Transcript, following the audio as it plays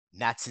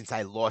Not since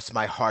I lost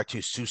my heart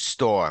to Sue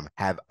Storm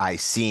have I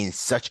seen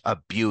such a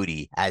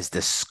beauty as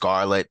the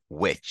Scarlet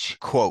Witch.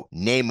 Quote,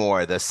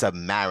 Namor the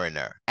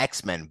Submariner.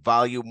 X-Men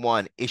Volume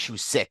 1, Issue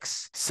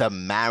 6.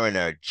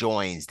 Submariner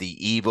joins the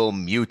evil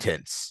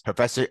mutants.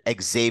 Professor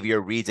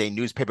Xavier reads a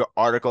newspaper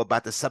article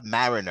about the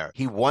Submariner.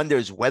 He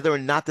wonders whether or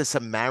not the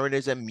Submariner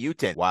is a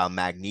mutant, while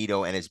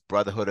Magneto and his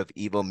Brotherhood of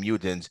Evil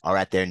Mutants are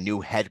at their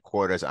new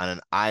headquarters on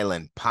an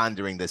island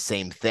pondering the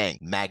same thing.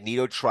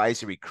 Magneto tries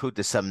to recruit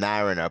the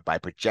Submariner by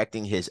projecting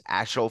his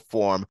astral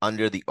form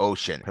under the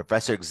ocean.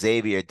 Professor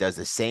Xavier does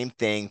the same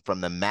thing from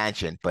the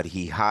mansion, but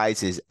he hides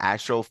his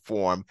astral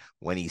form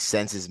when he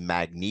senses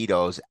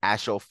Magneto's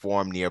astral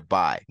form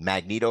nearby.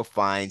 Magneto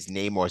finds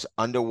Namor's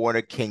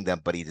underwater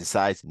kingdom, but he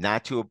decides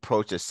not to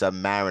approach the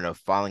Submariner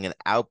following an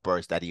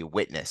outburst that he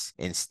witnessed.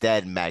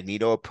 Instead,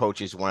 Magneto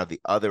approaches one of the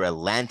other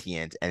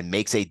Atlanteans and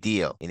makes a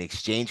deal. In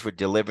exchange for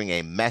delivering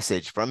a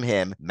message from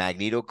him,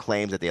 Magneto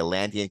claims that the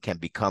Atlantean can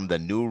become the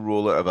new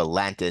ruler of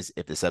Atlantis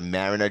if the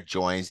Submariner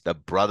joins the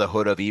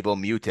Brotherhood of Evil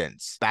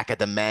Mutants. Back at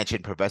the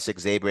mansion, Professor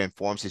Xavier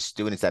informs his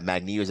students that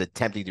Magneto is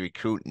attempting to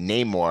recruit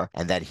Namor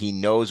and that he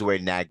knows where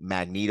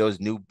Magneto's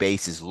new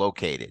base is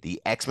located. The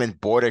X-Men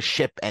board a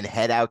ship and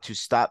head out to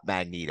stop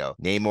Magneto.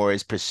 Namor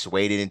is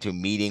persuaded into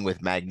meeting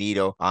with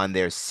Magneto on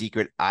their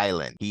secret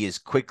island. He is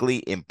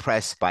quickly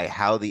impressed by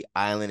how the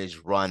island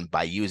is run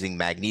by using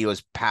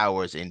Magneto's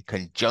powers in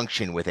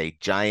conjunction with a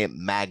giant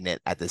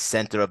magnet at the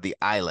center of the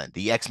island.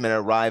 The X-Men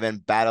arrive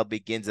and battle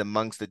begins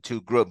amongst the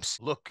two groups.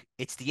 Look,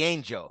 it's the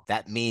Angel.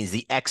 That means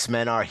the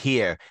X-Men are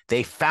here.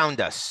 They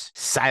found us.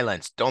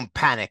 Silence. Don't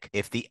panic.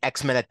 If the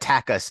X-Men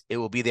attack us, it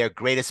will be their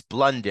greatest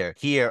blunder.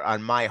 Here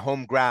on my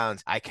home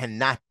grounds, I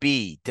cannot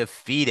be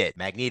defeated.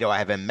 Magneto, I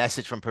have a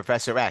message from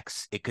Professor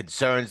X. It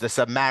concerns the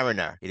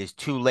Submariner. It is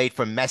too late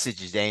for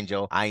messages,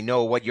 Angel. I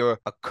know what your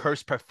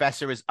accursed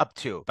professor is up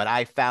to, but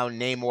I found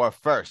Namor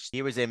first.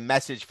 Here is a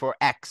message for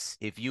X.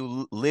 If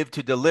you live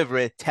to deliver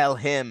it, tell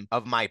him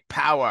of my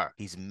power.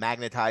 He's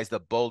magnetized the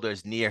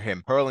boulders near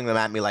him, hurling them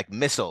at me like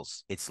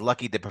missiles. It's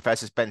lucky the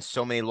professor spent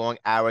so many long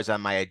hours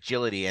on my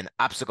agility and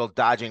obstacle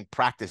dodging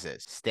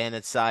practices. Stand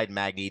aside,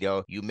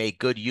 Magneto. You make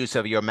good use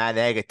of your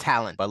magnetic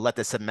talent, but let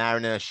the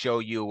Submariner show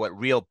you what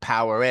real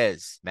power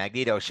is.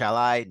 Magneto, shall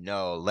I?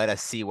 No, let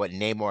us see what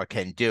Namor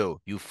can do.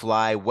 You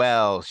fly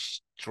well,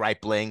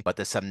 Stripling, but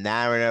the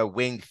Submariner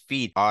winged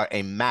feet are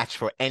a match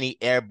for any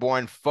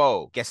airborne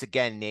foe. Guess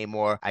again,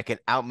 Namor. I can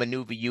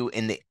outmaneuver you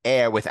in the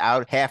air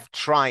without half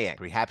trying.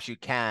 Perhaps you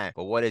can,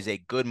 but what is a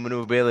good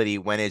maneuverability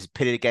when it is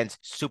pitted against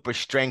super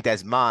strength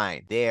as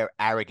mine? There,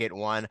 arrogant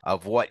one,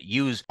 of what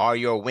use are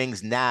your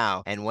wings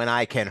now? And when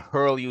I can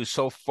hurl you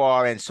so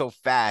far and so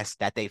fast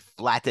that they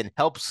flatten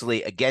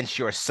helplessly against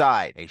your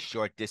side. A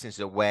short distance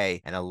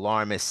away, an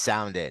alarm is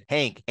sounded.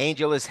 Hank,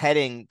 Angel is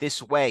heading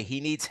this way.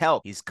 He needs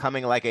help. He's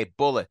coming like a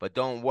bullet. But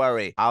don't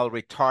worry, I'll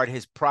retard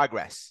his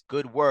progress.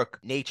 Good work,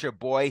 Nature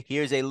Boy.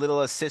 Here's a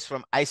little assist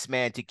from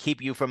Iceman to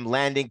keep you from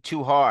landing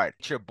too hard.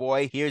 Nature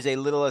Boy, here's a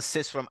little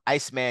assist from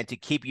Iceman to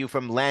keep you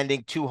from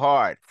landing too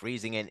hard.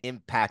 Freezing an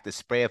impact, the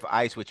spray of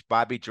ice which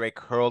Bobby Drake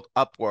hurled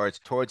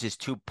upwards towards his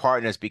two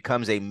partners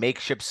becomes a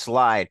makeshift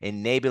slide,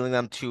 enabling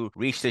them to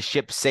reach the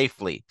ship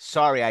safely.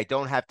 Sorry, I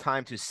don't have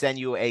time to send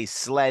you a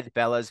sled,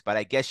 fellas, but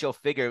I guess you'll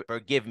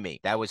forgive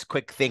me. That was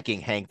quick thinking,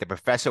 Hank. The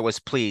professor was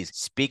pleased.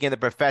 Speaking of the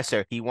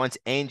professor, he wants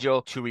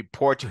Angel to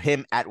report to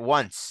him at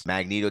once.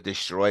 Magneto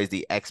destroys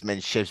the X-Men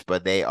ships,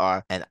 but they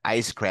are an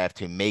icecraft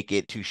to make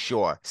it to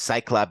shore.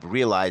 Cyclops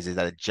realizes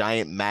that a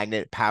giant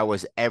magnet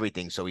powers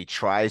everything, so he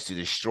tries to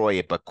destroy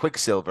it, but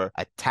Quicksilver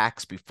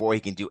attacks before he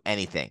can do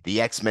anything.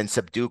 The X-Men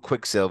subdue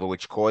Quicksilver,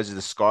 which causes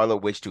the Scarlet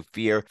Witch to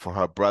fear for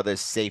her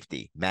brother's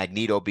safety.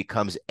 Magneto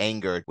becomes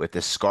angered with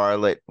the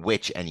Scarlet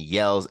Witch and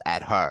yells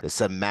at her. The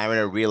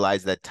Submariner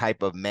realizes the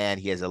type of man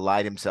he has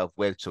allied himself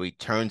with, so he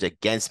turns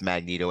against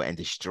Magneto and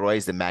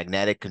destroys the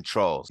magnetic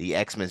controls. The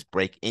X-Men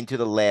break into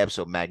the lab,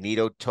 so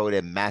Magneto, Toad,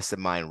 and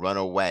Mastermind run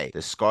away.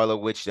 The Scarlet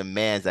Witch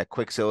demands that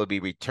Quicksilver be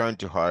returned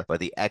to her, but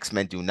the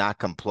X-Men do not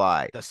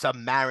comply. The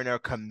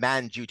Submariner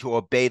commands you to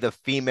obey the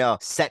female.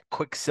 Set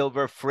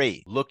Quicksilver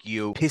free. Look,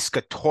 you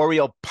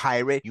piscatorial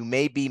pirate, you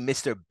may be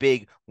Mr.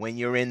 Big when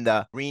you're in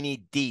the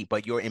Greeny Deep,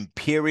 but your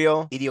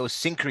imperial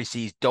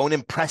idiosyncrasies don't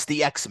impress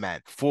the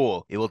X-Men.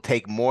 Fool, it will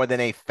take more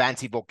than a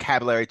fancy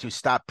vocabulary to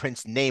stop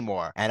Prince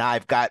Namor, and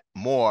I've got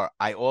more.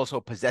 I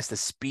also possess the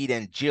speed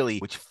and agility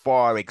which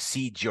far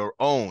exceeds your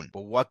own.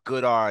 But what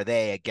good are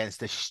they against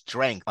the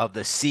strength of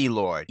the Sea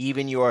Lord?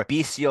 Even your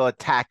bestial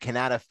attack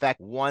cannot affect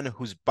one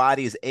whose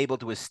body is able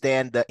to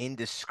withstand the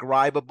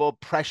indescribable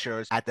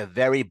pressures at the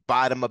very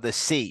bottom of the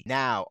sea.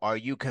 Now, are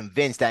you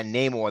convinced that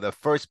Namor, the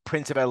first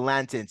Prince of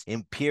Atlantis,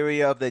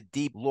 Imperial of the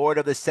Deep, Lord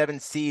of the Seven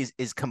Seas,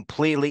 is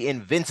completely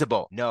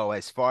invincible? No,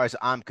 as far as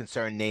I'm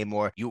concerned,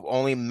 Namor, you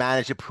only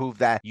managed to prove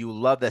that you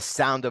love the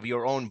sound of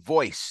your own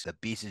voice. The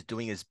beast is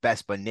doing his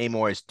best, but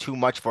Namor is too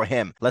much much for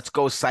him. Let's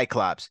go,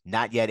 Cyclops.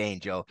 Not yet,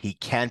 Angel. He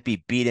can't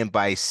be beaten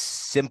by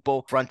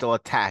simple frontal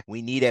attack.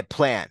 We need a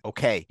plan.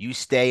 Okay, you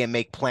stay and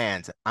make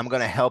plans. I'm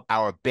gonna help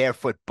our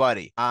barefoot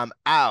buddy.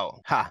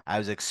 Ow. Ha, I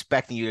was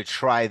expecting you to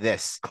try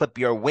this. Clip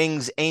your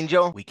wings,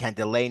 Angel. We can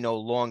delay no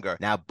longer.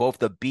 Now both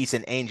the Beast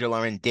and Angel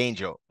are in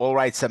danger. All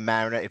right,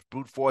 Submariner, if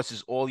brute force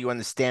is all you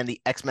understand, the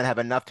X-Men have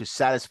enough to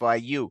satisfy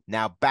you.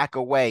 Now back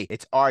away.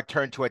 It's our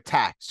turn to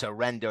attack.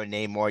 Surrender,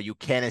 Namor. You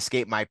can't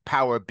escape my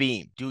power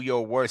beam. Do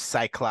your worst,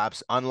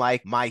 Cyclops.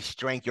 Unlike my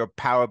strength, your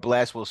power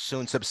blast will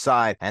soon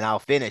subside, and I'll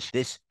finish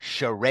this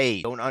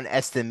charade. Don't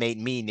underestimate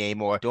me,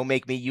 Namor. Don't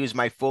make me use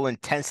my full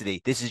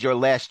intensity. This is your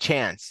last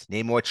chance.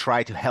 Namor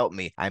tried to help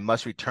me. I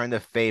must return the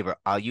favor.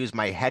 I'll use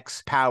my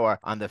hex power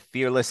on the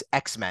fearless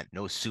X-Men.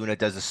 No sooner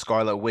does the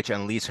Scarlet Witch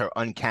unleash her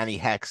uncanny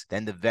hex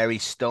than the very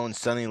stone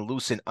suddenly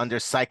loosened under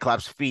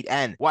Cyclops' feet,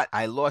 and what?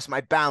 I lost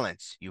my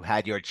balance. You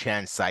had your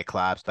chance,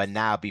 Cyclops, but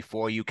now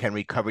before you can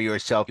recover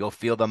yourself, you'll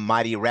feel the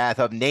mighty wrath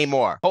of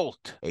Namor.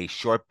 Halt! A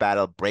short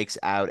battle breaks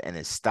out and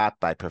is stopped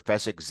by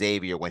Professor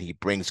Xavier when he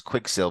brings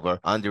Quicksilver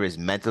under his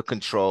mental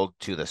control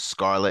to the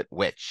Scarlet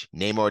Witch.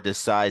 Namor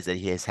decides that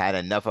he has had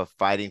enough of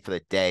fighting for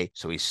the day,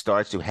 so he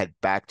starts to head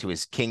back to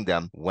his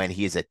kingdom when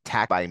he is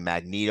attacked by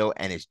Magneto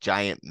and his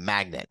giant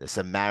magnet. The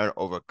Submariner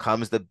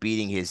overcomes the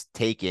beating he has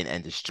taken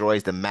and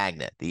destroys the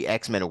magnet. The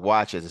X-Men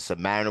watch as the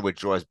Submariner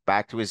withdraws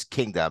back to his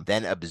kingdom,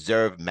 then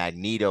observe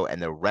Magneto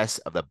and the rest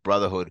of the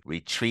Brotherhood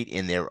retreat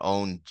in their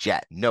own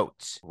jet.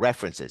 Notes.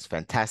 References.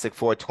 Fantastic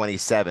Four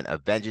 27,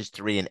 Avengers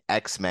 3, and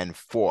X-Men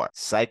 4.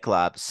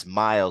 Cyclops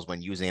smiles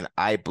when using an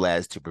eye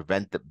blast to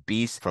prevent the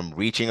Beast from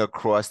reaching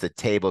across the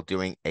table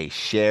during a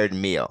shared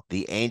meal.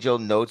 The Angel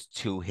notes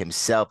to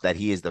himself that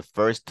he is the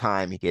first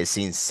time he has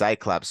seen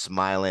Cyclops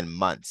smile in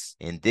months.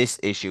 In this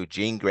issue,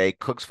 Jean Grey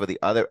cooks for the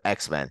other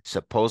X-Men,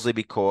 supposedly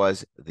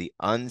because the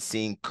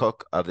unseen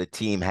cook of the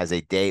team has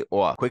a day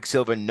off.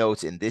 Quicksilver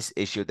notes in this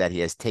issue that he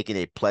has taken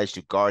a pledge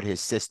to guard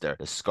his sister,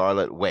 the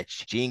Scarlet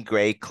Witch. Jean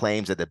Grey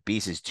claims that the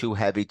Beast is too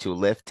heavy to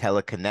lift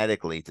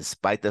telekinetically,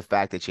 despite the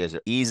fact that she has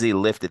easily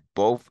lifted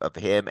both of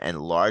him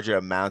and larger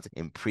amounts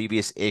in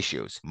previous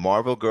issues.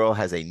 Marvel Girl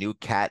has a new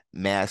cat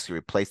mask to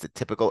replace the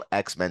typical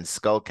X-Men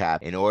skull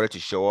cap in order to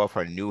show off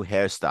her new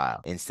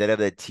hairstyle. Instead of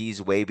the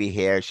teased wavy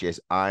hair, she has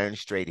iron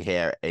straight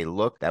hair, a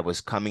look that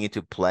was coming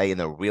into play in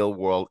the real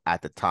world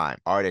at the time.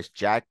 Artist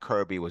Jack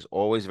Kirby was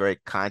always very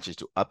conscious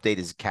to update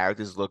his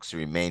characters' looks to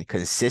remain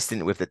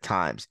consistent with the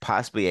times,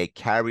 possibly a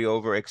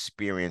carryover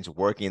experience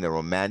working in the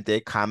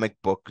romantic comic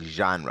book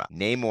genre.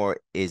 Namor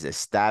is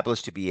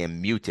established to be a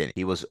mutant.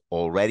 He was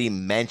already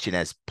mentioned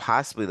as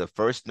possibly the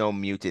first known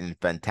mutant in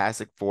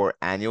Fantastic Four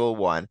Annual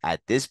 1.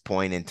 At this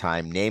point in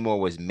time, Namor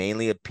was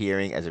mainly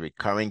appearing as a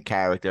recurring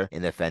character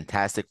in the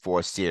Fantastic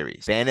Four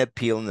series. Fan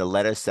appeal in the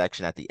letter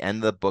section at the end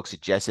of the book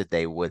suggested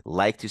they would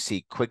like to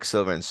see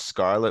Quicksilver and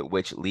Scarlet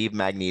Witch leave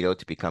Magneto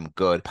to become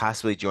good,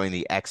 possibly join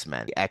the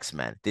X-Men.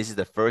 This is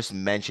the first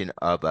mention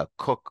of a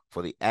cook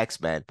for the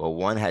X-Men, but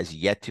one has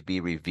yet to be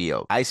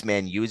revealed.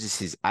 Iceman uses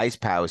his ice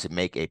powers to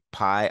make a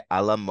pie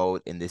a la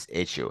mode in this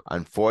issue.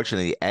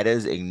 Unfortunately, the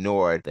editors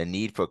ignored the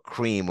need for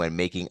cream when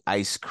making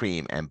ice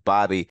cream, and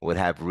Bobby would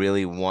have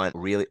really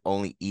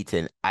only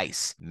eaten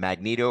ice.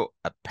 Magneto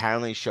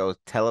apparently shows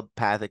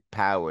telepathic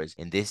powers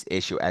in this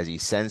issue as he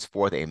sends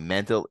forth a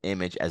mental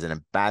image as an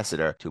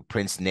ambassador to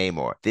Prince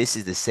Namor. This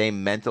is the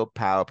same mental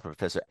power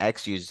Professor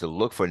X uses to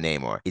look for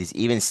Namor. It is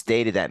even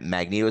stated that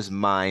Magneto's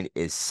mind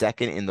is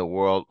second in the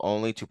world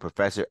only to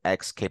Professor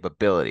X's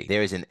capability.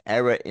 There is an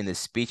error in the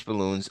speech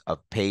balloons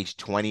of page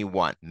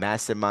 21.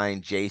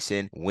 Mastermind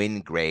Jason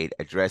Wingrade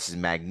addresses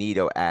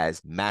Magneto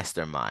as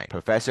Mastermind.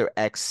 Professor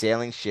X's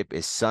sailing ship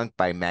is sunk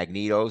by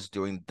Magneto's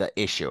during the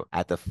issue.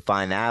 At the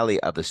finale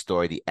of the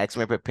story, the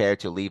X-Men prepare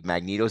to leave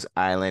Magneto's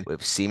island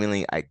with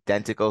seemingly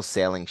identical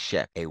sailing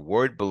ship. A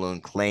word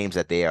balloon claims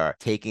that they are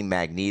taking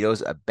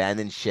Magneto's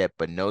abandoned ship,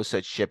 but no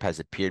such ship has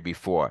appeared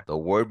before. The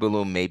word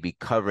balloon may be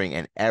covering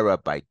an error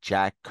by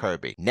Jack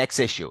Kirby. Next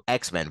issue,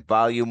 X-Men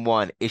Volume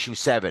 1, Issue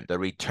 7, The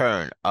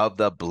Return of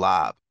the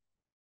Blob.